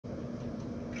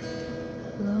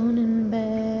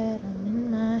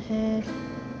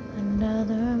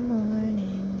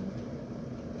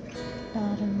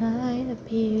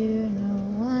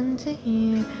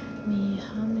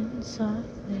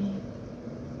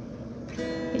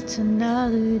It's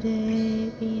another day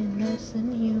being less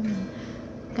than human.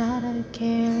 Gotta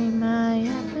carry my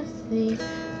empathy,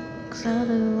 'cause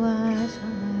otherwise how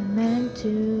am I meant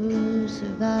to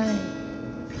survive?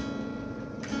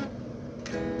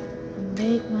 I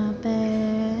make my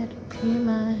bed, clean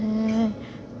my head,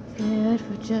 prepared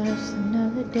for just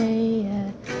another day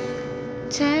at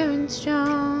Terrence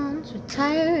Jones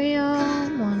Retiry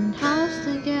Home. One house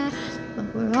together, but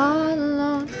we're all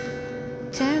alone.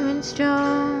 Terrence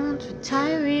Jones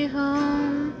Retiry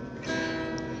Home.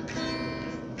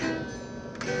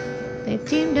 They've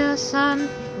deemed us unfit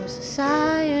for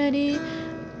society.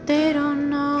 They don't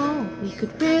know what we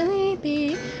could really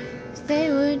be if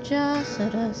they would just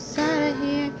let us out of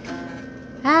here,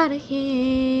 out of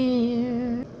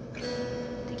here.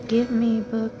 They give me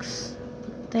books,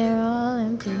 but they're all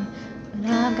empty. But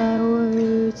I got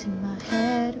words in my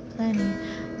head aplenty.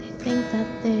 They think that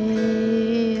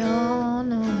they all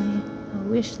know me. I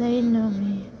wish they know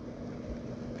me.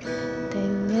 They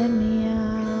let me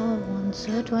out once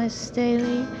or twice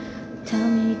daily. Tell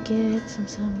me get some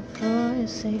sun for your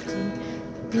safety.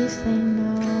 At least they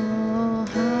know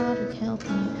how to help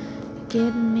me,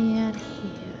 get me out of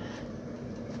here.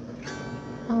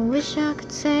 I wish I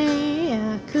could say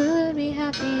I could be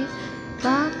happy,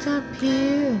 locked up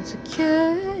here in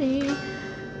security.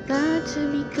 Learn to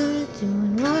be good,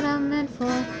 doing what I'm meant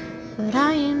for, but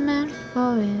I ain't meant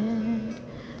for it.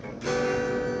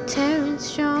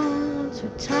 Terrence Jones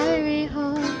Retiry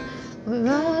Home. We're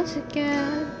all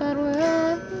together, but we're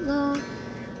all alone.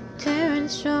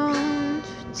 Terrence Jones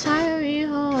Retiry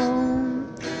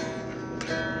Home.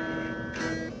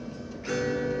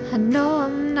 I know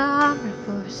I'm not right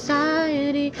for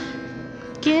society.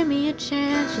 Give me a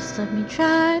chance, just let me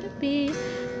try to be.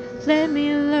 Let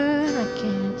me learn, I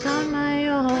can't on my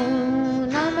own.